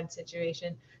a flood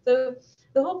situation. So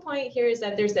the whole point here is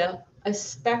that there's a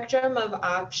spectrum of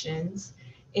options,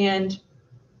 and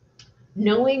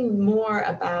knowing more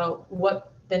about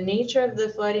what the nature of the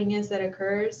flooding is that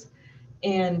occurs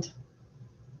and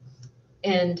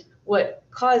what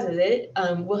causes it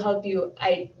will help you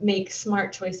make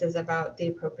smart choices about the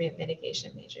appropriate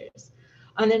mitigation measures.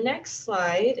 On the next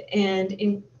slide, and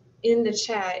in the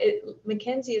chat,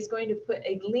 Mackenzie is going to put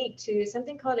a link to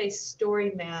something called a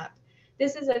story map.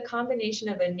 This is a combination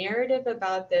of a narrative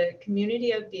about the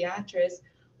community of Beatrice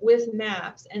with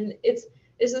maps, and it's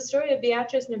the story of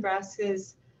Beatrice,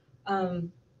 Nebraska's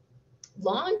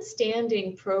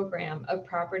long-standing program of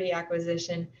property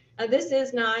acquisition. Now, this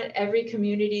is not every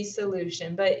community's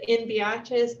solution, but in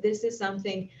Beatrice, this is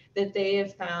something that they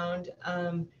have found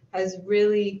has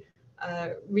really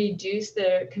reduced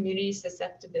their community's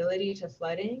susceptibility to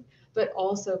flooding, but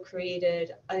also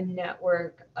created a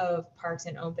network of parks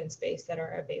and open space that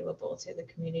are available to the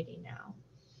community now.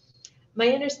 My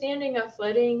understanding of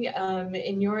flooding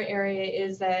in your area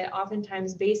is that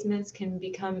oftentimes basements can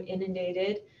become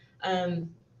inundated,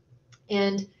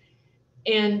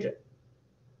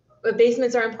 but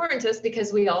basements are important to us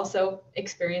because we also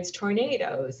experience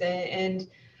tornadoes,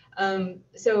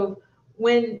 so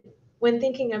when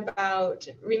thinking about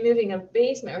removing a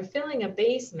basement or filling a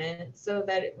basement so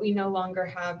that we no longer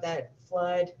have that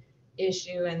flood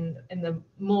issue and the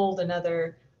mold and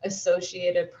other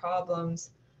associated problems,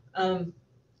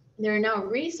 there are now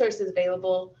resources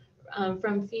available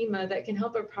from FEMA that can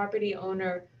help a property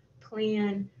owner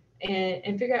plan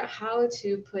and figure out how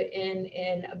to put in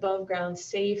an above ground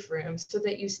safe room so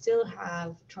that you still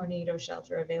have tornado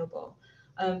shelter available.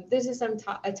 This is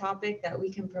a topic that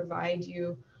we can provide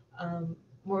you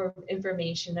more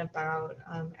information about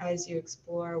as you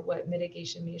explore what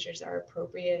mitigation measures are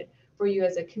appropriate for you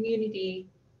as a community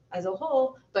as a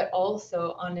whole, but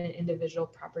also on an individual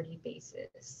property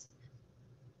basis.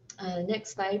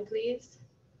 Next slide, please.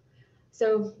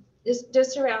 So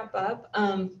just to wrap up,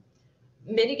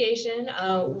 mitigation,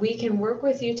 we can work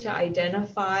with you to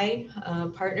identify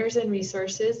partners and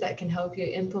resources that can help you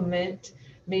implement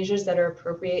measures that are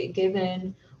appropriate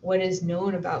given what is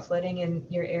known about flooding in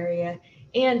your area.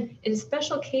 And in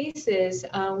special cases,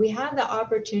 we have the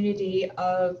opportunity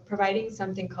of providing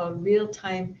something called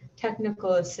real-time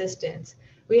technical assistance.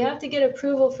 We have to get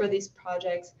approval for these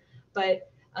projects,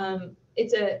 but in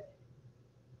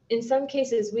some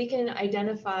cases, we can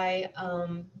identify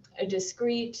a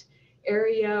discrete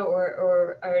area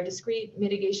or a discrete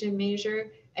mitigation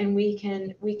measure, and we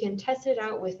can test it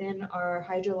out within our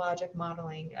hydrologic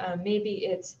modeling. Maybe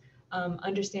it's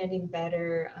understanding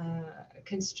better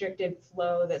constricted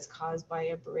flow that's caused by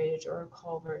a bridge or a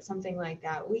culvert, something like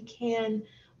that. We can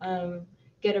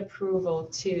get approval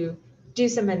to do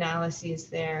some analyses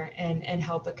there and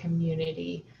help a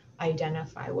community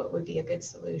identify what would be a good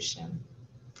solution.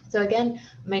 So again,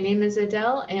 my name is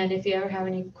Adele, and if you ever have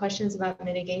any questions about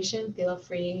mitigation, feel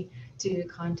free to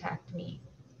contact me.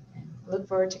 And I look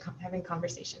forward to having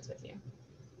conversations with you.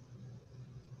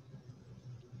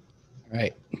 All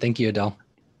right, thank you, Adele.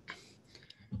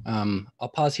 I'll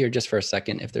pause here just for a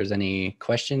second. If there's any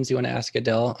questions you want to ask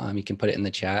Adele, you can put it in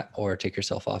the chat or take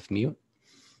yourself off mute.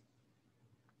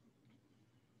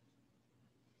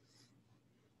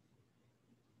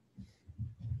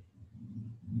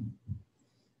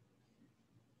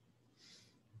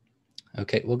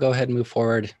 Okay, we'll go ahead and move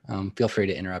forward. Feel free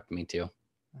to interrupt me too.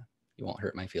 You won't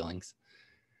hurt my feelings.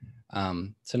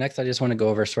 So next, I just want to go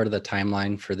over sort of the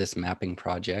timeline for this mapping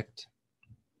project,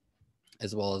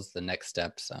 as well as the next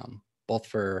steps, both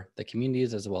for the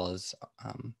communities as well as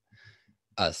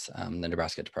us, the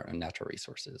Nebraska Department of Natural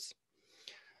Resources.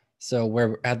 So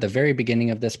we're at the very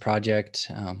beginning of this project.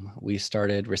 We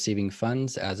started receiving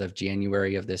funds as of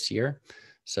January of this year.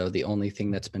 So the only thing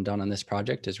that's been done on this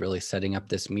project is really setting up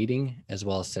this meeting, as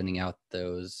well as sending out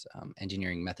those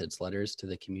engineering methods letters to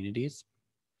the communities.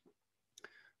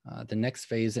 The next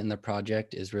phase in the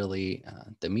project is really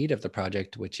the meat of the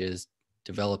project, which is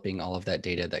developing all of that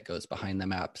data that goes behind the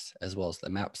maps, as well as the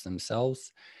maps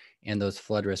themselves, and those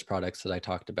flood risk products that I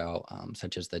talked about,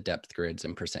 such as the depth grids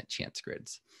and percent chance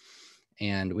grids.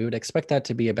 And we would expect that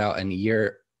to be about a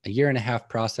year and a half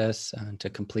process to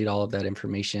complete all of that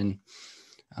information.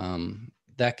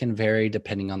 That can vary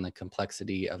depending on the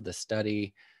complexity of the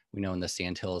study. We know in the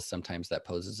sandhills, sometimes that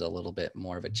poses a little bit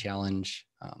more of a challenge.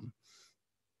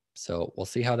 So we'll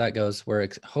see how that goes. We're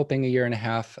hoping a year and a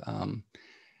half.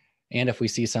 And if we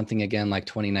see something again like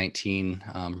 2019,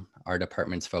 our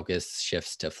department's focus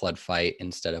shifts to flood fight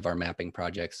instead of our mapping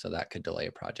projects. So that could delay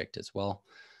a project as well.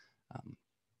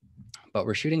 But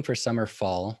we're shooting for summer,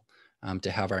 fall.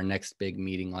 To have our next big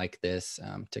meeting like this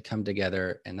to come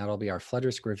together, and that'll be our flood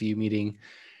risk review meeting.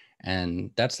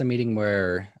 And that's the meeting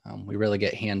where we really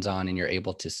get hands-on and you're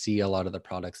able to see a lot of the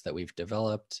products that we've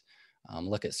developed,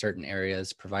 look at certain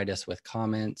areas, provide us with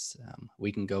comments.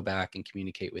 We can go back and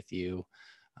communicate with you,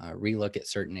 relook at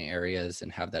certain areas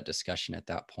and have that discussion at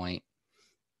that point.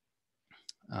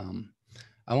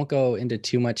 I won't go into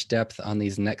too much depth on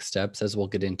these next steps as we'll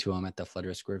get into them at the flood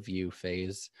risk review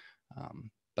phase.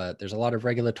 But there's a lot of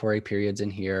regulatory periods in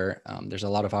here. There's a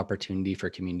lot of opportunity for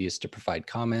communities to provide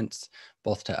comments,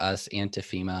 both to us and to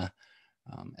FEMA,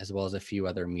 as well as a few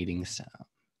other meetings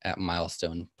at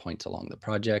milestone points along the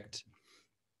project.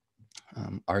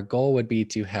 Our goal would be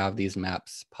to have these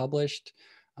maps published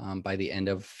by the end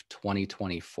of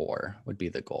 2024 would be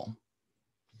the goal.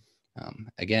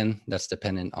 Again, that's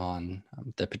dependent on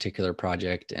the particular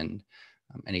project and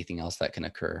anything else that can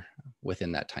occur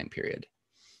within that time period.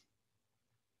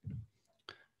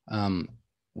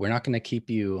 We're not going to keep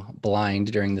you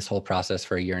blind during this whole process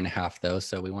for a year and a half though.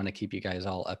 So we want to keep you guys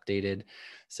all updated.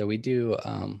 So we do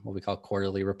what we call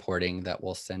quarterly reporting that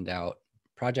will send out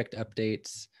project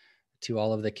updates to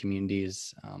all of the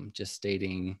communities, just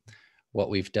stating what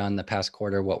we've done the past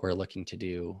quarter, what we're looking to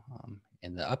do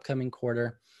in the upcoming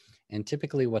quarter. And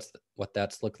typically what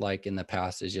that's looked like in the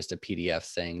past is just a PDF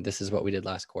saying, this is what we did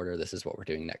last quarter, this is what we're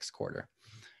doing next quarter.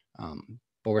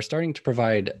 But we're starting to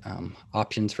provide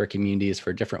options for communities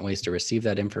for different ways to receive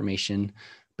that information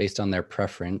based on their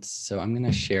preference. So I'm going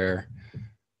to share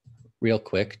real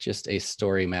quick just a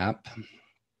story map.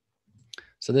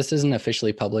 So this isn't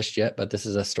officially published yet, but this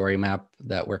is a story map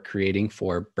that we're creating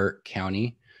for Butte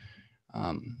County.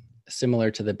 Similar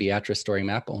to the Beatrice story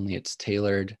map, only it's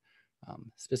tailored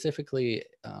specifically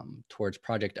towards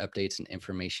project updates and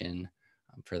information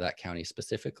for that county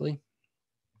specifically.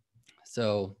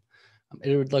 So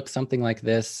it would look something like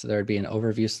this. There would be an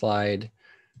overview slide.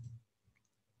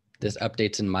 This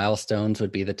updates and milestones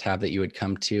would be the tab that you would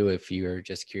come to if you're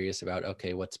just curious about,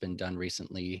 okay, what's been done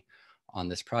recently on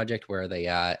this project? Where are they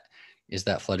at? Is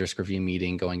that flood risk review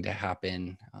meeting going to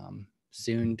happen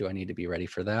soon? Do I need to be ready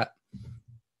for that?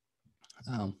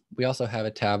 We also have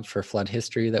a tab for flood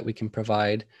history that we can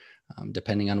provide.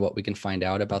 depending on what we can find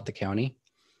out about the county.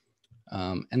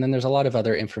 And then there's a lot of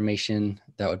other information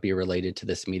that would be related to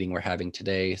this meeting we're having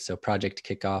today. So Project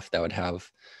Kickoff, that would have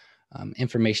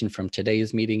information from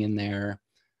today's meeting in there,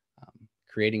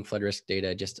 creating flood risk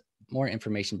data, just more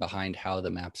information behind how the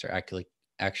maps are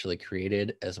actually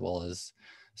created, as well as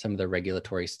some of the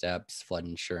regulatory steps, flood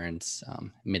insurance,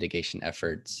 mitigation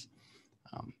efforts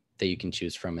that you can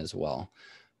choose from as well.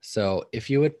 So if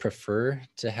you would prefer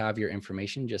to have your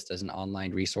information just as an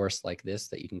online resource like this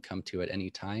that you can come to at any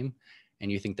time,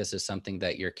 and you think this is something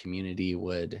that your community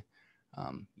would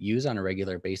use on a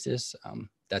regular basis,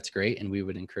 that's great. And we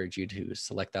would encourage you to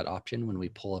select that option when we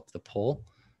pull up the poll.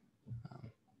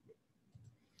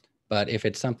 But if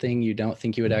it's something you don't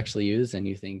think you would actually use and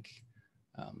you think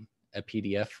a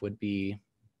PDF would be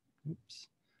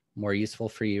more useful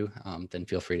for you, then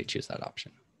feel free to choose that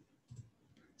option.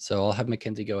 So I'll have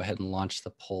Mackenzie go ahead and launch the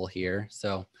poll here.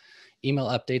 So email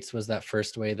updates was that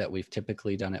first way that we've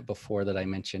typically done it before that I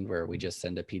mentioned, where we just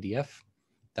send a PDF.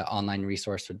 The online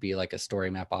resource would be like a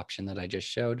story map option that I just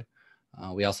showed.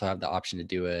 We also have the option to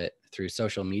do it through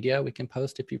social media. We can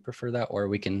post if you prefer that, or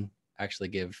we can actually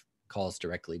give calls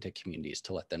directly to communities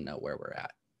to let them know where we're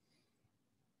at.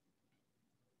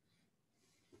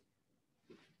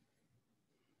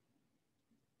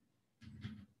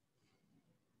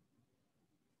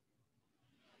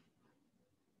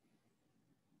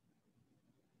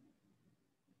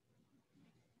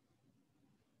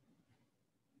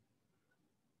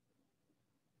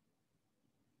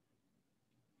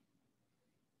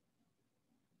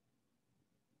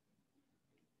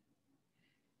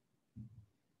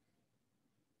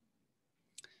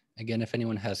 Again, if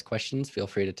anyone has questions, feel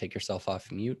free to take yourself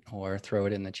off mute or throw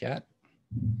it in the chat.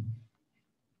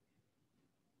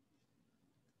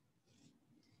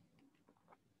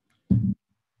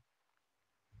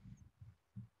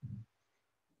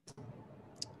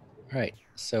 All right,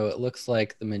 so it looks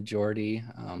like the majority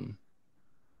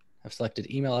have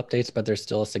selected email updates, but there's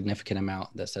still a significant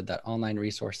amount that said that online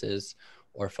resources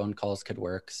or phone calls could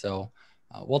work. So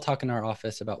we'll talk in our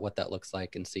office about what that looks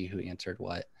like and see who answered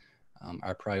what.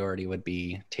 Our priority would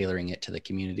be tailoring it to the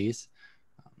communities.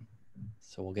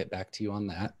 So we'll get back to you on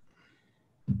that.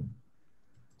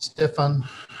 Stefan,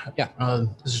 yeah.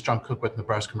 This is John Cook with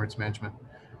Nebraska Emergency Management.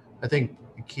 I think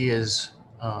the key is,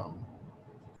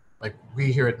 like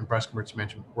we here at Nebraska Emergency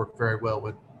Management work very well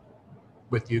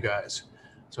with you guys.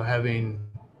 So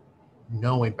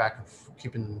knowing back and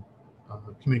keeping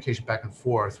communication back and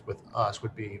forth with us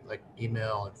would be like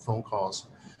email and phone calls.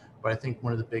 But I think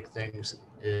one of the big things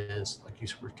is, like you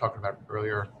were talking about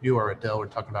earlier, you or Adele were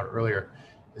talking about earlier,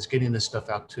 is getting this stuff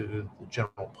out to the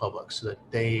general public so that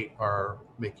they are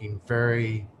making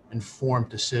very informed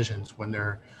decisions when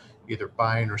they're either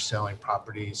buying or selling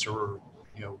properties, or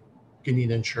getting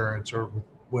insurance or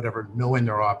whatever, knowing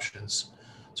their options,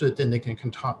 so that then they can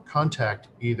contact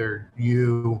either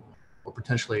you or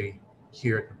potentially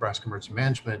here at Nebraska Emergency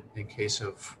Management in case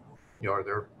of, are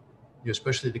there,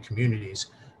 especially the communities,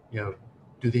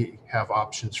 do they have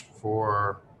options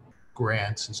for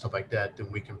grants and stuff like that? Then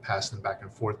we can pass them back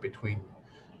and forth between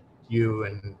you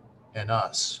and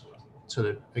us, so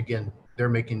that again, they're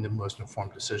making the most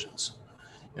informed decisions.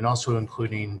 And also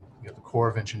including the Corps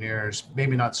of Engineers,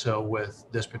 maybe not so with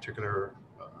this particular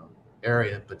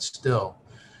area, but still,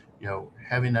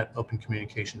 having that open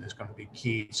communication is going to be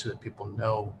key, so that people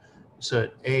know, so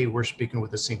that A, we're speaking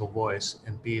with a single voice,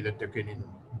 and B, that they're getting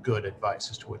good advice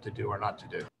as to what to do or not to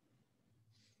do.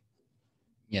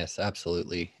 Yes,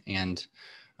 absolutely. And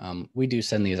we do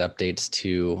send these updates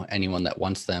to anyone that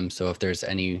wants them. So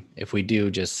if we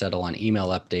do just settle on email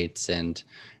updates, and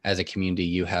as a community,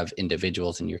 you have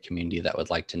individuals in your community that would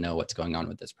like to know what's going on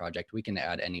with this project, we can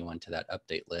add anyone to that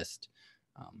update list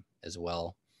as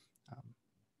well.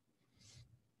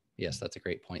 Yes, that's a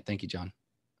great point. Thank you, John.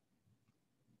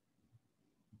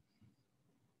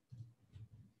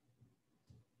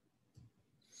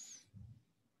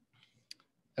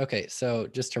 Okay, so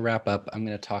just to wrap up, I'm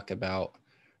going to talk about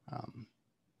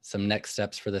some next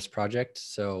steps for this project.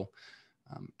 So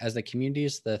as the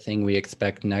communities, the thing we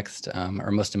expect next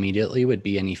or most immediately would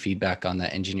be any feedback on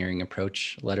the engineering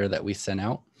approach letter that we sent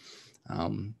out.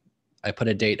 I put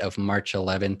a date of March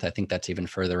 11th. I think that's even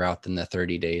further out than the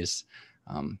 30 days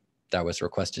that was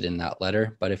requested in that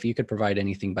letter. But if you could provide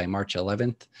anything by March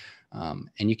 11th,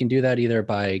 and you can do that either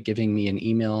by giving me an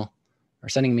email or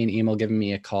sending me an email, giving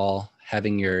me a call,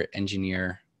 having your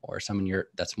engineer or someone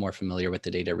that's more familiar with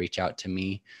the data reach out to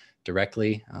me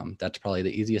directly. That's probably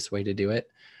the easiest way to do it.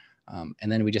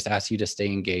 And then we just ask you to stay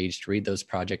engaged, read those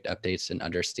project updates, and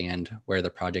understand where the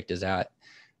project is at.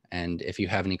 And if you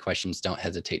have any questions, don't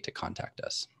hesitate to contact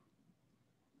us.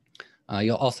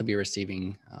 You'll also be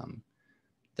receiving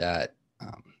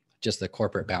just the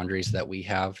corporate boundaries that we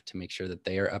have to make sure that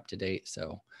they are up to date.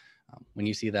 So when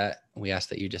you see that, we ask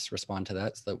that you just respond to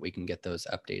that so that we can get those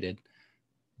updated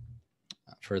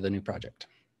for the new project.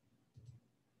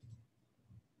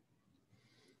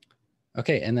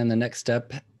 Okay, and then the next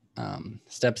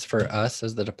steps for us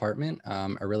as the department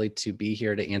are really to be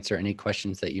here to answer any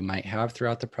questions that you might have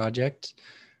throughout the project,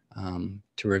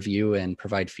 to review and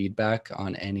provide feedback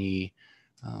on any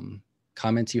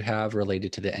comments you have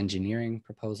related to the engineering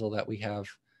proposal that we have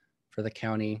for the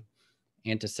county,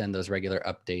 and to send those regular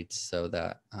updates so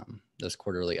that those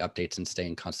quarterly updates and stay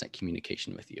in constant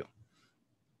communication with you.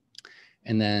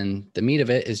 And then the meat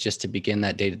of it is just to begin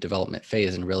that data development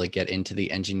phase and really get into the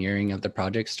engineering of the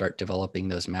project, start developing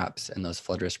those maps and those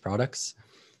flood risk products.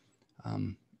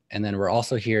 And then we're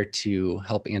also here to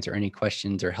help answer any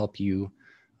questions or help you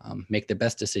make the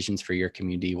best decisions for your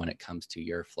community when it comes to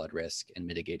your flood risk and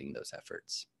mitigating those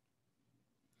efforts.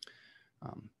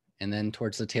 And then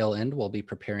towards the tail end, we'll be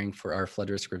preparing for our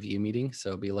flood risk review meeting.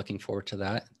 So be looking forward to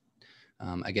that.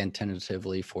 Again,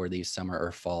 tentatively for the summer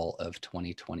or fall of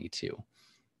 2022.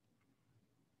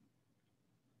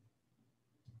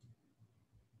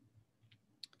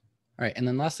 All right, and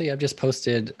then lastly, I've just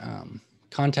posted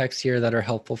contacts here that are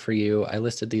helpful for you. I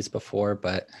listed these before,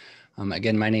 but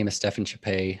again, my name is Stefan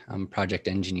Chappé. I'm project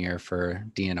engineer for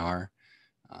DNR.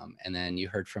 And then you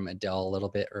heard from Adele a little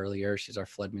bit earlier. She's our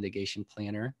flood mitigation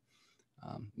planner.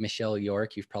 Michelle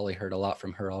York, you've probably heard a lot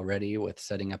from her already with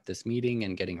setting up this meeting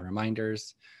and getting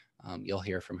reminders. You'll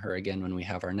hear from her again when we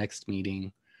have our next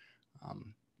meeting.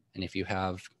 And if you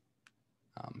have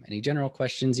any general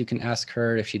questions, you can ask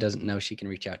her. If she doesn't know, she can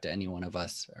reach out to any one of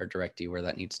us or direct you where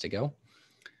that needs to go.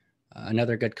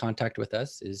 Another good contact with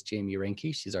us is Jamie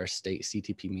Renke. She's our state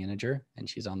CTP manager, and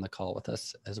she's on the call with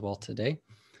us as well today.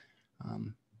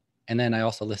 And then I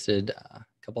also listed a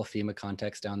couple of FEMA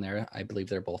contacts down there. I believe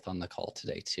they're both on the call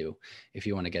today too, if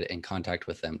you want to get in contact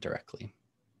with them directly.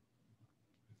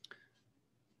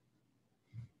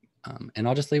 And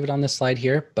I'll just leave it on this slide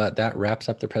here, but that wraps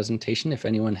up the presentation. If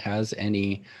anyone has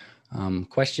any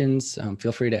questions,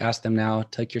 feel free to ask them now.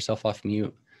 Take yourself off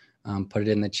mute, put it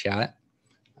in the chat,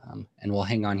 and we'll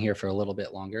hang on here for a little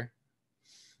bit longer.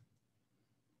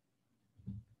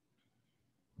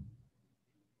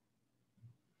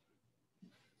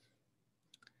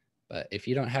 But if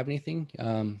you don't have anything,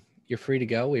 you're free to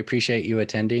go. We appreciate you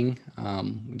attending.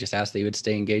 We just ask that you would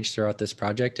stay engaged throughout this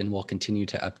project, and we'll continue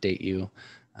to update you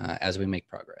as we make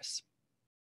progress.